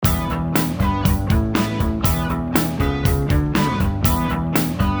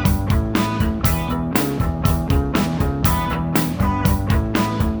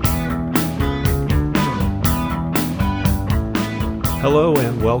Hello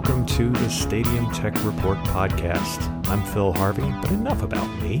and welcome to the Stadium Tech Report podcast. I'm Phil Harvey, but enough about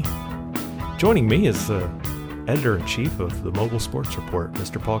me. Joining me is the editor-in-chief of the Mobile Sports Report,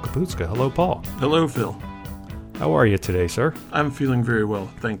 Mr. Paul Kaputska. Hello, Paul. Hello, Phil. How are you today, sir? I'm feeling very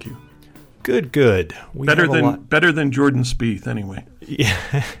well, thank you. Good. Better than Jordan Spieth, anyway.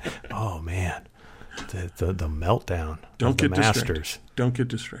 Yeah. Oh man, the meltdown. Don't of get the Masters. distracted. Don't get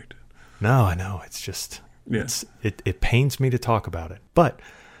distracted. No, I know. It's just Yes. it pains me to talk about it, but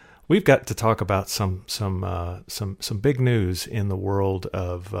we've got to talk about some big news in the world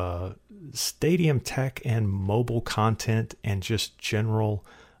of stadium tech and mobile content and just general.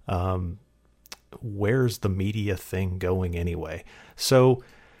 Where's the media thing going anyway? So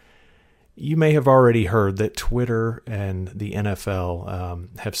you may have already heard that Twitter and the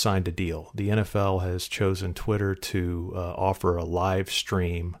NFL have signed a deal. The NFL has chosen Twitter to offer a live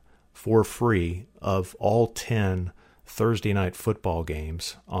stream for free of all 10 Thursday night football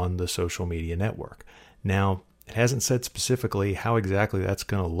games on the social media network. Now, it hasn't said specifically how exactly that's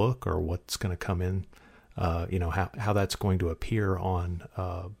going to look or what's going to come in, how that's going to appear on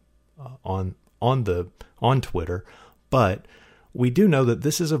Twitter, but we do know that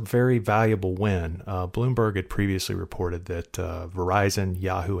this is a very valuable win. Bloomberg had previously reported that Verizon,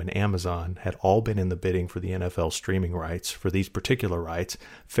 Yahoo, and Amazon had all been in the bidding for the NFL streaming rights for these particular rights.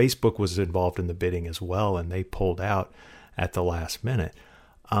 Facebook was involved in the bidding as well, and they pulled out at the last minute.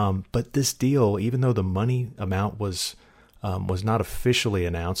 But this deal, even though the money amount was not officially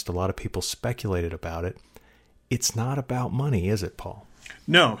announced, a lot of people speculated about it. It's not about money, is it, Paul?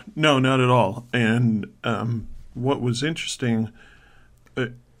 No, not at all. And what was interesting,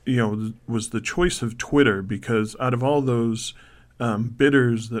 was the choice of Twitter, because out of all those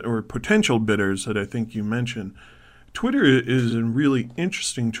bidders or potential bidders that I think you mentioned, Twitter is a really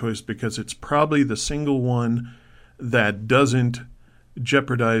interesting choice because it's probably the single one that doesn't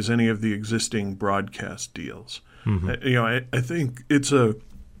jeopardize any of the existing broadcast deals. Mm-hmm. I think it's a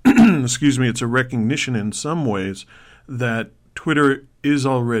it's a recognition in some ways that Twitter is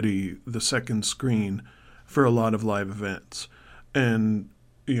already the second screen for a lot of live events. And,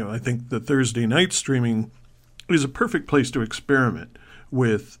 I think the Thursday night streaming is a perfect place to experiment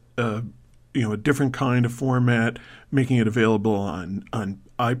with, a different kind of format, making it available on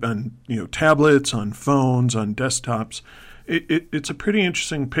tablets, on phones, on desktops. It's a pretty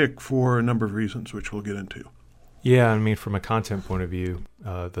interesting pick for a number of reasons, which we'll get into. Yeah, I mean, from a content point of view,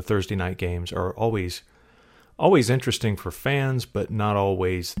 the Thursday night games are always interesting for fans, but not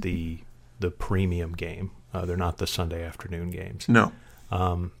always the premium game. They're not the Sunday afternoon games. No.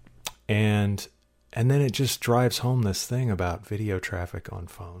 And then it just drives home this thing about video traffic on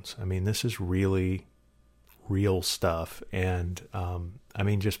phones. I mean, this is really real stuff. And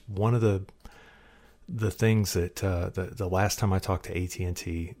just one of the things that the last time I talked to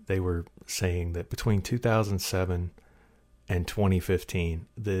AT&T, they were saying that between 2007 and 2015,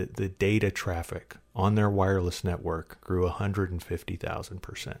 the data traffic on their wireless network grew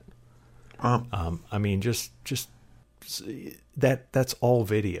 150,000%. Just that's all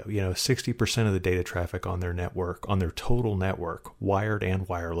video. 60% of the data traffic on their network, on their total network, wired and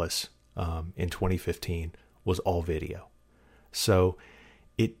wireless, in 2015 was all video. So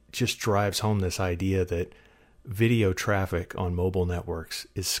it just drives home this idea that video traffic on mobile networks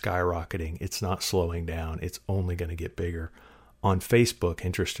is skyrocketing. It's not slowing down. It's only going to get bigger. On Facebook,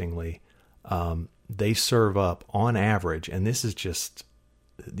 interestingly, they serve up on average, and this is just,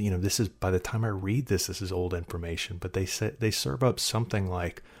 this is, by the time I read this is old information, but they serve up something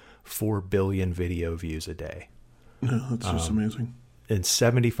like 4 billion video views a day. No, that's just amazing. And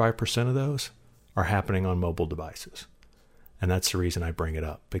 75% of those are happening on mobile devices. And that's the reason I bring it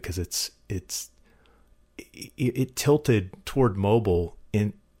up, because it tilted toward mobile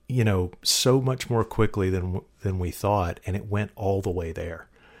in, so much more quickly than we thought, and it went all the way there.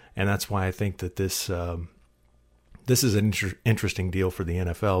 And that's why I think that this is an interesting deal for the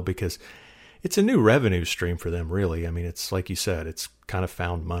NFL, because it's a new revenue stream for them, really. I mean, it's like you said, it's kind of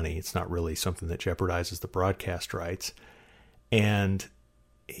found money. It's not really something that jeopardizes the broadcast rights. And,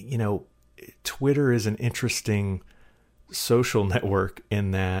 Twitter is an interesting social network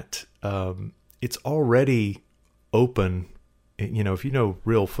in that it's already open. If you know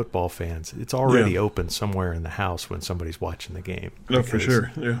real football fans, it's already open somewhere in the house when somebody's watching the game. No, for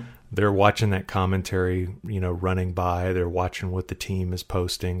sure. Yeah. They're watching that commentary, running by. They're watching what the team is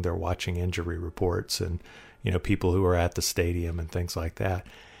posting. They're watching injury reports and, people who are at the stadium and things like that.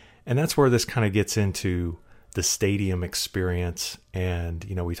 And that's where this kind of gets into the stadium experience. And,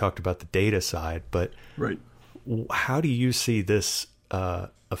 we talked about the data side, but right. How do you see this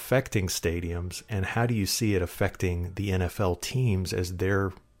affecting stadiums, and how do you see it affecting the NFL teams as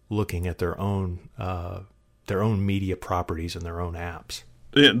they're looking at their own media properties and their own apps?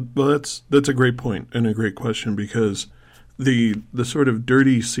 Yeah, well, that's a great point and a great question, because the sort of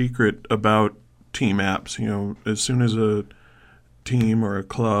dirty secret about team apps, as soon as a team or a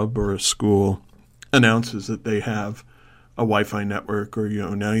club or a school announces that they have a Wi-Fi network, or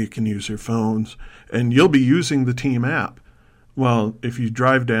now you can use your phones and you'll be using the team app. Well, if you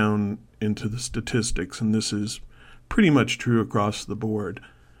drive down into the statistics, and this is pretty much true across the board,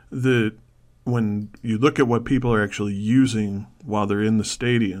 when you look at what people are actually using while they're in the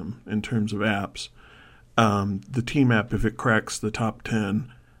stadium in terms of apps, the team app, if it cracks the top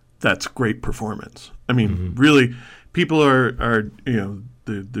 10, that's great performance. I mean, really, people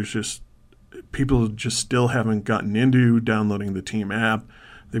there's just people just still haven't gotten into downloading the team app.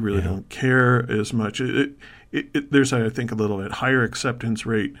 They really don't care as much. There's, I think, a little bit higher acceptance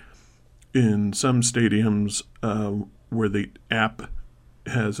rate in some stadiums where the app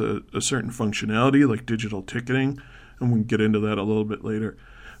has a certain functionality, like digital ticketing, and we can get into that a little bit later.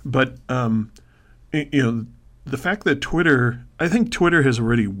 But the fact that I think Twitter has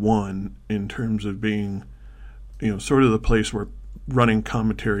already won in terms of being, sort of the place where running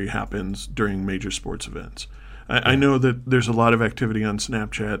commentary happens during major sports events. I know that there's a lot of activity on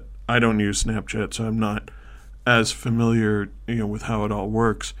Snapchat. I don't use Snapchat, so I'm not as familiar, with how it all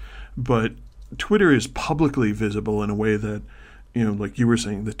works. But Twitter is publicly visible in a way that, like you were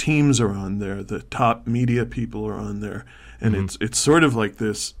saying, the teams are on there, the top media people are on there, and it's sort of like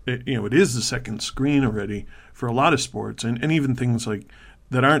this. It is the second screen already for a lot of sports, and even things like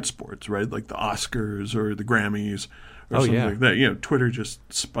that aren't sports, right? Like the Oscars or the Grammys or something like that. Twitter just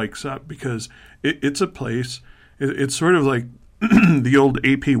spikes up because it's a place. It's sort of like the old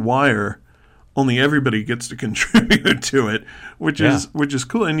AP Wire, only everybody gets to contribute to it, which is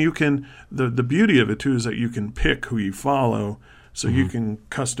cool. And you can the beauty of it too is that you can pick who you follow, so you can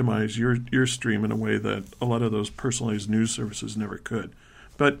customize your stream in a way that a lot of those personalized news services never could.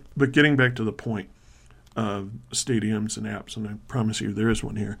 But getting back to the point of stadiums and apps, and I promise you there is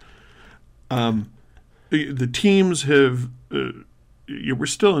one here. The teams have. We're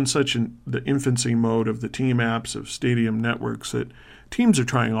still in the infancy mode of the team apps, of stadium networks, that teams are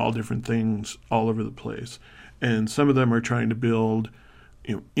trying all different things all over the place. And some of them are trying to build,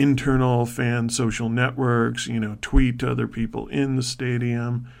 internal fan social networks, tweet to other people in the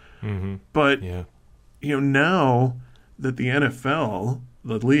stadium. But, now that the NFL,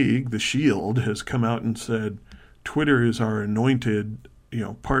 the league, the Shield, has come out and said Twitter is our anointed,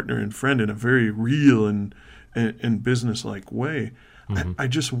 partner and friend in a very real and business-like way, I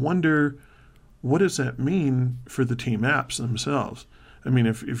just wonder, what does that mean for the team apps themselves? I mean,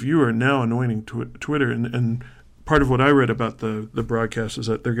 if you are now anointing Twitter, and part of what I read about the broadcast is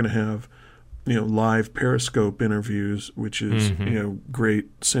that they're going to have, live Periscope interviews, which is,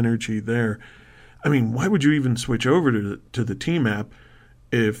 great synergy there. I mean, why would you even switch over to the team app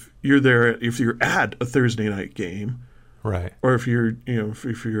if you're at a Thursday night game, right? Or if you're,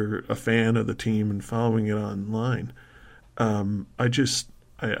 if you're a fan of the team and following it online? I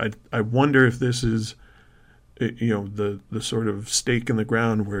wonder if this is, the sort of stake in the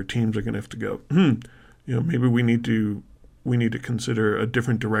ground where teams are going to have to go, maybe we need to consider a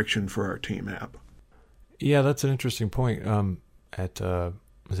different direction for our team app. Yeah, that's an interesting point.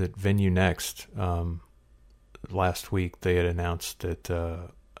 Was it Venue Next? Last week they had announced that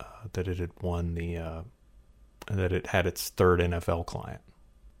it had won that it had its third NFL client,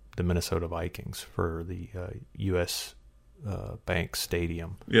 the Minnesota Vikings, for the U.S. Bank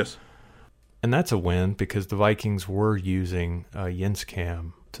Stadium. Yes. And that's a win because the Vikings were using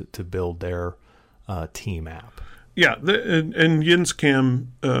Yinscam to build their team app. Yeah, and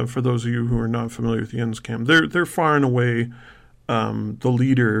Yinscam, for those of you who are not familiar with Yinscam, they're far and away the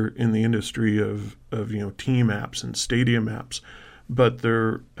leader in the industry of team apps and stadium apps. But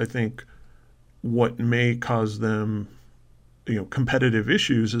they're, I think, what may cause them competitive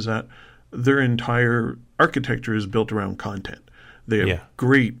issues is that their entire architecture is built around content. They have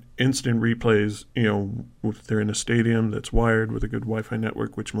great instant replays, if they're in a stadium that's wired with a good Wi-Fi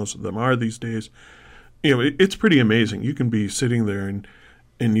network, which most of them are these days. It's pretty amazing. You can be sitting there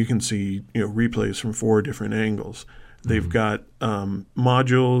and you can see, replays from 4 different angles. They've got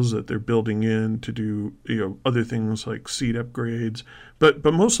modules that they're building in to do, other things like seat upgrades, but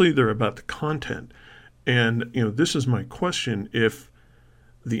mostly they're about the content. And, this is my question. If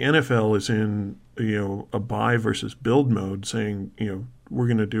the NFL is in, a buy versus build mode, saying, we're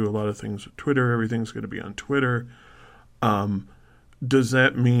going to do a lot of things with Twitter, everything's going to be on Twitter, does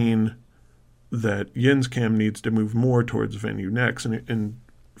that mean that Yinscam needs to move more towards Venue Next? And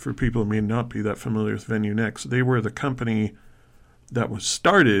for people who may not be that familiar with VenueNext, they were the company that was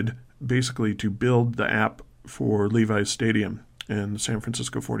started basically to build the app for Levi's Stadium and the San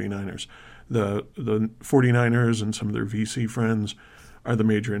Francisco 49ers. The 49ers and some of their VC friends are the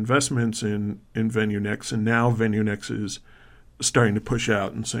major investments in VenueNext, and now VenueNext is starting to push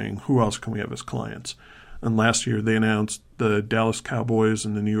out and saying, who else can we have as clients? And last year they announced the Dallas Cowboys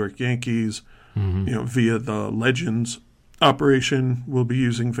and the New York Yankees, via the Legends operation, will be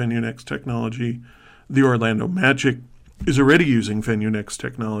using VenueNext technology. The Orlando Magic is already using VenueNext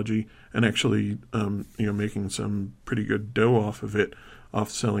technology and actually, making some pretty good dough off of it, off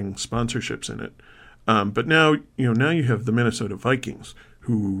selling sponsorships in it. But now you have the Minnesota Vikings,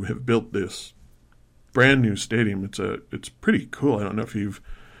 who have built this brand new stadium. It's pretty cool. I don't know if you've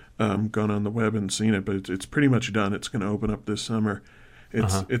gone on the web and seen it, but it's pretty much done. It's going to open up this summer.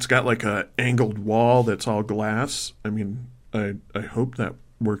 It's got like a angled wall that's all glass. I mean, I hope that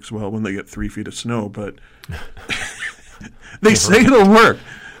works well when they get 3 feet of snow, but they say it'll work.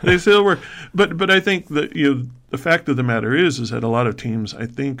 They say it'll work. But I think that the fact of the matter is that a lot of teams, I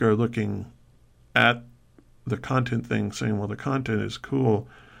think, are looking at the content thing, saying, well, the content is cool,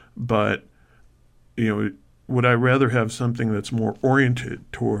 but would I rather have something that's more oriented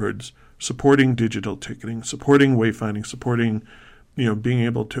towards supporting digital ticketing, supporting wayfinding, supporting being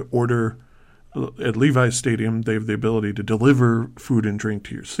able to order at Levi's Stadium? They have the ability to deliver food and drink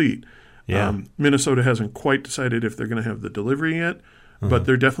to your seat. Yeah. Minnesota hasn't quite decided if they're going to have the delivery yet, but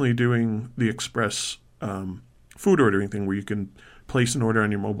they're definitely doing the express food ordering thing where you can place an order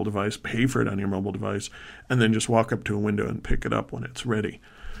on your mobile device, pay for it on your mobile device, and then just walk up to a window and pick it up when it's ready.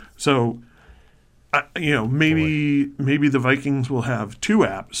 So, maybe the Vikings will have 2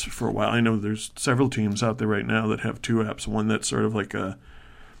 apps for a while. I know there's several teams out there right now that have 2 apps. One that's sort of like a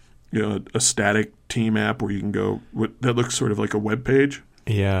static team app where you can go that looks sort of like a web page.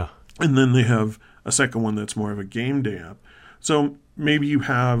 Yeah. And then they have a second one that's more of a game day app. So maybe you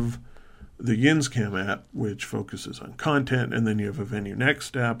have the YinzCam app, which focuses on content, and then you have a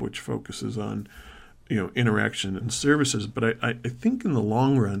VenueNext app, which focuses on interaction and services. But I think in the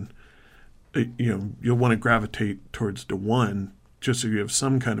long run, you'll want to gravitate towards the one, just so you have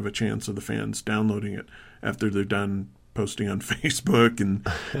some kind of a chance of the fans downloading it after they're done posting on Facebook and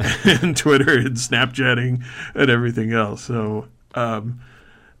and Twitter and Snapchatting and everything else. So,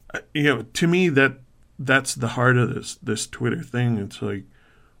 to me, that's the heart of this Twitter thing. It's like,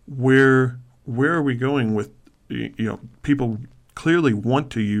 where are we going with, people clearly want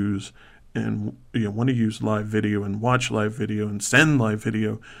to use and want to use live video and watch live video and send live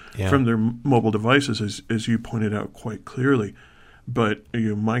video from their mobile devices, as you pointed out quite clearly. But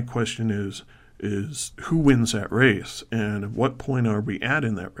my question is who wins that race, and at what point are we at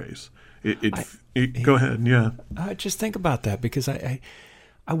in that race? Go ahead, yeah. Just think about that, because I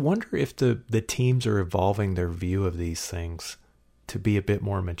wonder if the teams are evolving their view of these things to be a bit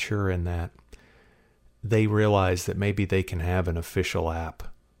more mature, in that they realize that maybe they can have an official app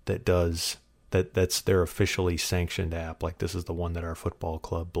that's their officially sanctioned app. Like, this is the one that our football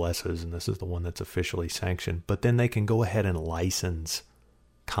club blesses, and this is the one that's officially sanctioned. But then they can go ahead and license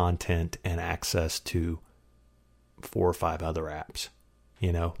content and access to 4 or 5 other apps.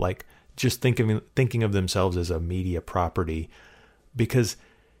 Like, just thinking of themselves as a media property, because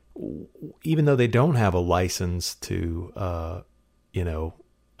even though they don't have a license to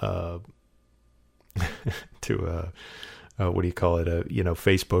what do you call it?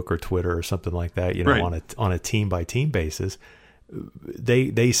 Facebook or Twitter or something like that, right, on a team by team basis,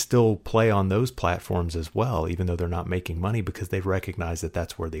 they still play on those platforms as well, even though they're not making money, because they recognize that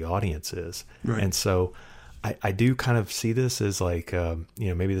that's where the audience is. Right. And so I do kind of see this as like,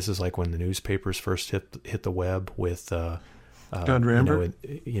 maybe this is like when the newspapers first hit the web with, Don Rambert,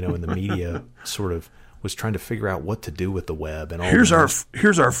 and the media sort of was trying to figure out what to do with the web, and all here's our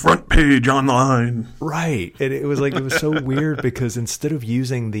front page online. Right. And it was so weird, because instead of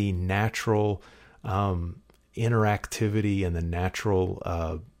using the natural interactivity and the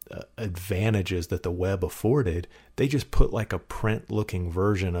natural advantages that the web afforded, they just put like a print looking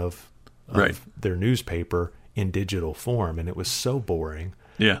version of right, their newspaper in digital form, and it was so boring.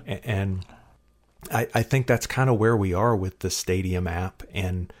 Yeah. And I think that's kind of where we are with the Stadium app,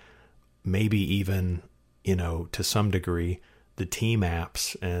 and maybe even, to some degree, the team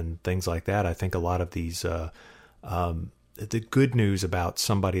apps and things like that. I think a lot of these, the good news about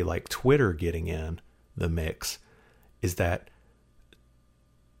somebody like Twitter getting in the mix is that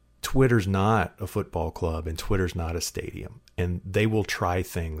Twitter's not a football club and Twitter's not a stadium, and they will try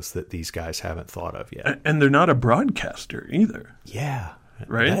things that these guys haven't thought of yet. And they're not a broadcaster either. Yeah.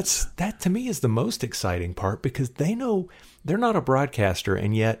 right? That to me is the most exciting part, because they know they're not a broadcaster,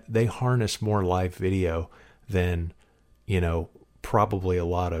 and yet they harness more live video than, probably a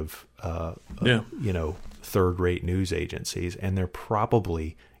lot of, third-rate news agencies. And they're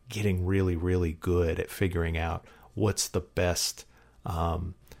probably getting really, really good at figuring out what's the best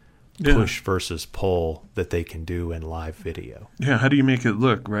push versus pull that they can do in live video. Yeah, how do you make it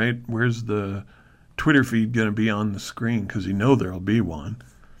look, right? Where's the Twitter feed going to be on the screen? Because there'll be one.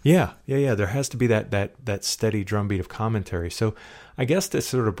 Yeah. There has to be that steady drumbeat of commentary. So I guess to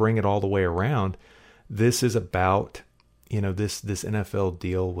sort of bring it all the way around, this is about, this NFL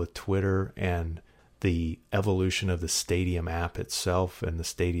deal with Twitter and the evolution of the Stadium app itself and the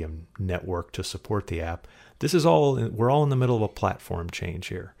Stadium network to support the app. This is we're all in the middle of a platform change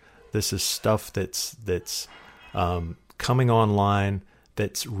here. This is stuff that's coming online,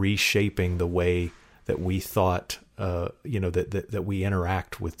 that's reshaping the way that we thought, that we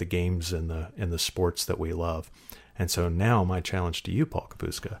interact with the games and the sports that we love. And so now my challenge to you, Paul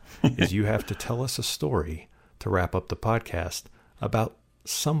Kapuska, is you have to tell us a story to wrap up the podcast about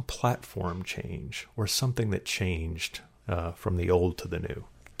some platform change or something that changed from the old to the new.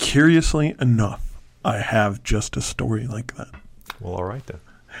 Curiously enough, I have just a story like that. Well, all right then.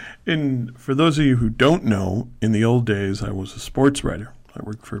 And for those of you who don't know, in the old days, I was a sports writer. I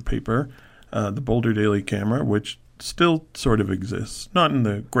worked for a paper, the Boulder Daily Camera, which still sort of exists, not in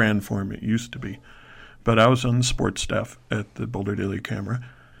the grand form it used to be. But I was on the sports staff at the Boulder Daily Camera.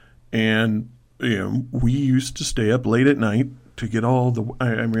 And, we used to stay up late at night to get all the, I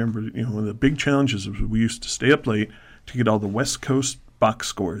remember, one of the big challenges was we used to stay up late to get all the West Coast box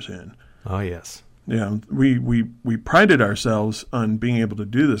scores in. Oh, yes. Yeah, we prided ourselves on being able to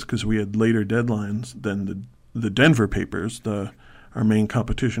do this because we had later deadlines than the Denver papers. Our main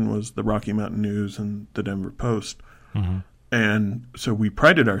competition was the Rocky Mountain News and the Denver Post. Mm-hmm. And so we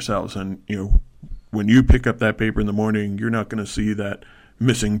prided ourselves on, when you pick up that paper in the morning, you're not going to see that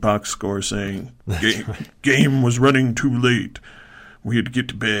missing box score saying game was running too late. We had to get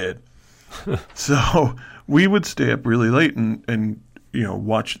to bed. So we would stay up really late and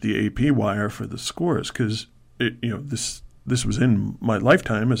watch the AP wire for the scores because this was in my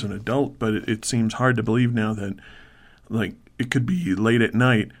lifetime as an adult, but it seems hard to believe now that it could be late at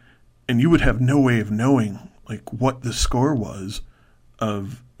night and you would have no way of knowing what the score was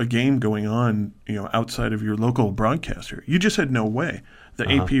of a game going on, outside of your local broadcaster. You just had no way. The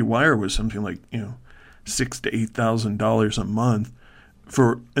AP wire was something like, $6,000 to $8,000 a month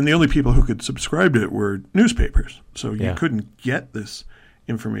and the only people who could subscribe to it were newspapers. So you couldn't get this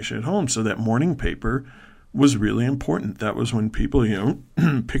information at home. So that morning paper was really important. That was when people,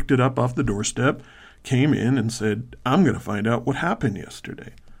 picked it up off the doorstep, came in and said, I'm going to find out what happened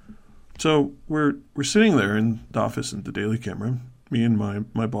yesterday. So we're sitting there in the office at the Daily Camera, me and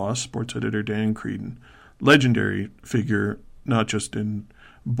my boss, sports editor Dan Creedon, legendary figure, not just in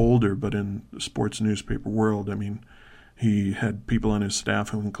Boulder, but in the sports newspaper world. I mean, he had people on his staff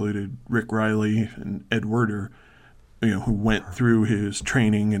who included Rick Riley and Ed Werder, who went through his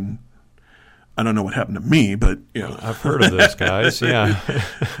training. And I don't know what happened to me, but I've heard of those guys. Yeah.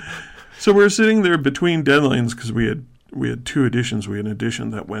 So we're sitting there between deadlines because we had two editions. We had an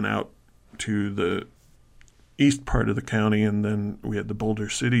edition that went out to the east part of the county, and then we had the Boulder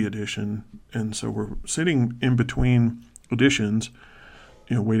City edition. And so we're sitting in between editions,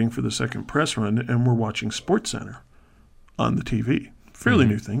 waiting for the second press run, and we're watching SportsCenter on the TV. Fairly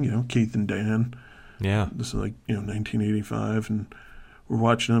new thing, Keith and Dan. Yeah. This is 1985, and we're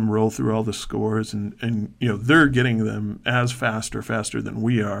watching them roll through all the scores, and they're getting them as fast or faster than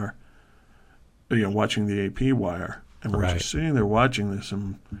we are, watching the AP wire. And we're just sitting there watching this,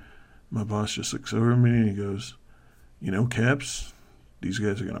 and my boss just looks over at me and he goes, Caps, these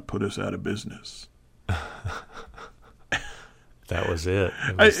guys are going to put us out of business. That was it.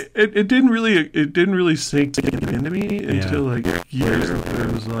 It didn't really sink into me until years later.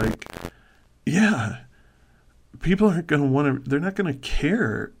 It was people aren't going to want to. They're not going to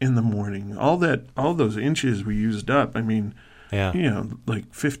care in the morning. All those inches we used up. I mean,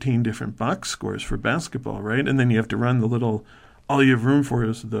 15 different box scores for basketball, right? And then you have to run the little. All you have room for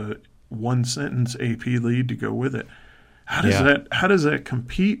is the one sentence AP lead to go with it. How does that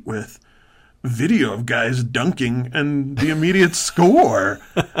compete with video of guys dunking and the immediate score?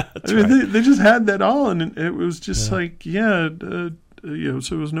 They just had that all, and it was just so it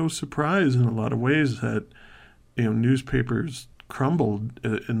was no surprise in a lot of ways that newspapers crumbled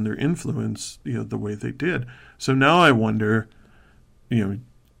in their influence the way they did. So now I wonder,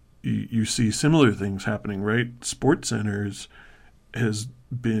 you see similar things happening, right? SportsCenter has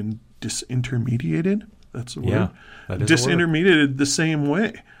been disintermediated. That's the Yeah, word. that is a word. Disintermediated the same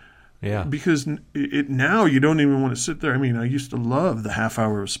way. Yeah. Because now you don't even want to sit there. I mean, I used to love the half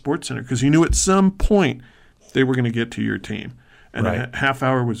hour of SportsCenter because you knew at some point they were going to get to your team. And Right. a half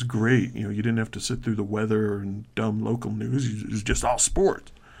hour was great. You didn't have to sit through the weather and dumb local news. It was just all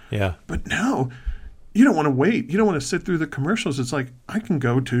sports. Yeah. But now you don't want to wait. You don't want to sit through the commercials. It's like I can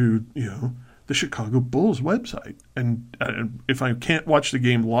go to, the Chicago Bulls website. And if I can't watch the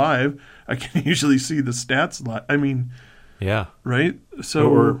game live, I can usually see the stats live. I mean, Yeah. right?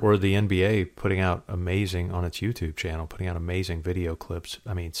 So Or the NBA putting out amazing on its YouTube channel, putting out amazing video clips.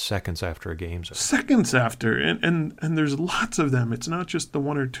 I mean, seconds after a game's over. seconds after, and there's lots of them. It's not just the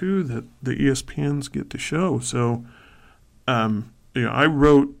one or two that the ESPNs get to show. So, I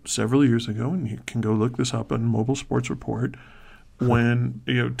wrote several years ago, and you can go look this up on Mobile Sports Report, when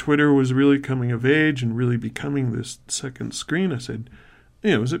Twitter was really coming of age and really becoming this second screen. I said,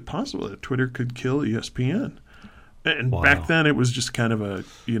 is it possible that Twitter could kill ESPN? And Wow. back then, it was just kind of it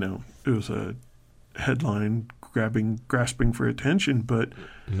was a headline grasping for attention. But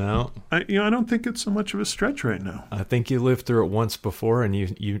No, I don't think it's so much of a stretch right now. I think you lived through it once before, and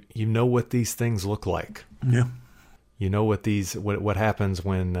you know what these things look like. Yeah. You know what happens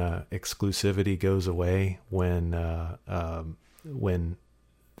when exclusivity goes away, when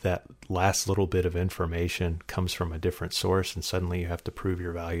that last little bit of information comes from a different source, and suddenly you have to prove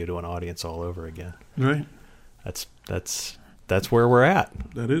your value to an audience all over again. Right. That's where we're at.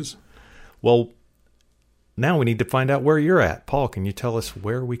 That is. Well, now we need to find out where you're at. Paul, can you tell us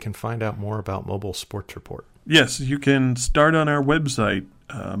where we can find out more about Mobile Sports Report? Yes, you can start on our website,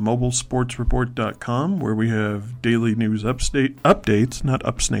 mobilesportsreport.com, where we have daily news updates, not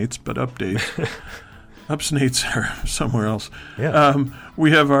upsnates, but updates. Upsnates are somewhere else. Yeah.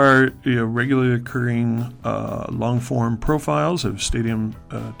 We have our regularly occurring long-form profiles of stadium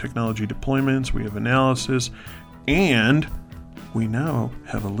technology deployments. We have analysis, and we now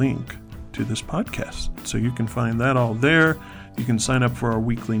have a link to this podcast. So you can find that all there. You can sign up for our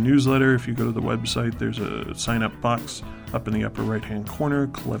weekly newsletter. If you go to the website, there's a sign-up box up in the upper right-hand corner,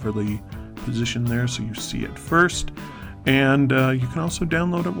 cleverly positioned there so you see it first. And you can also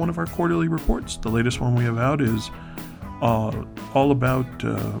download one of our quarterly reports. The latest one we have out is all about,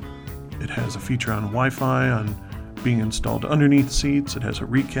 it has a feature on Wi-Fi, on being installed underneath seats. It has a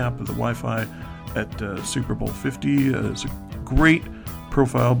recap of the Wi-Fi at Super Bowl 50. It's a great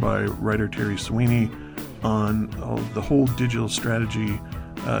profile by writer Terry Sweeney on the whole digital strategy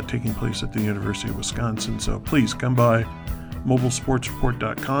taking place at the University of Wisconsin. So please come by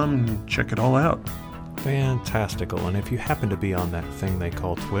mobilesportsreport.com and check it all out. Fantastical. And if you happen to be on that thing they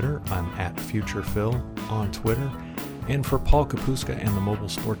call Twitter, I'm at FuturePhil on Twitter. And for Paul Kapuska and the Mobile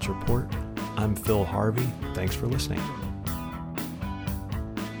Sports Report, I'm Phil Harvey. Thanks for listening.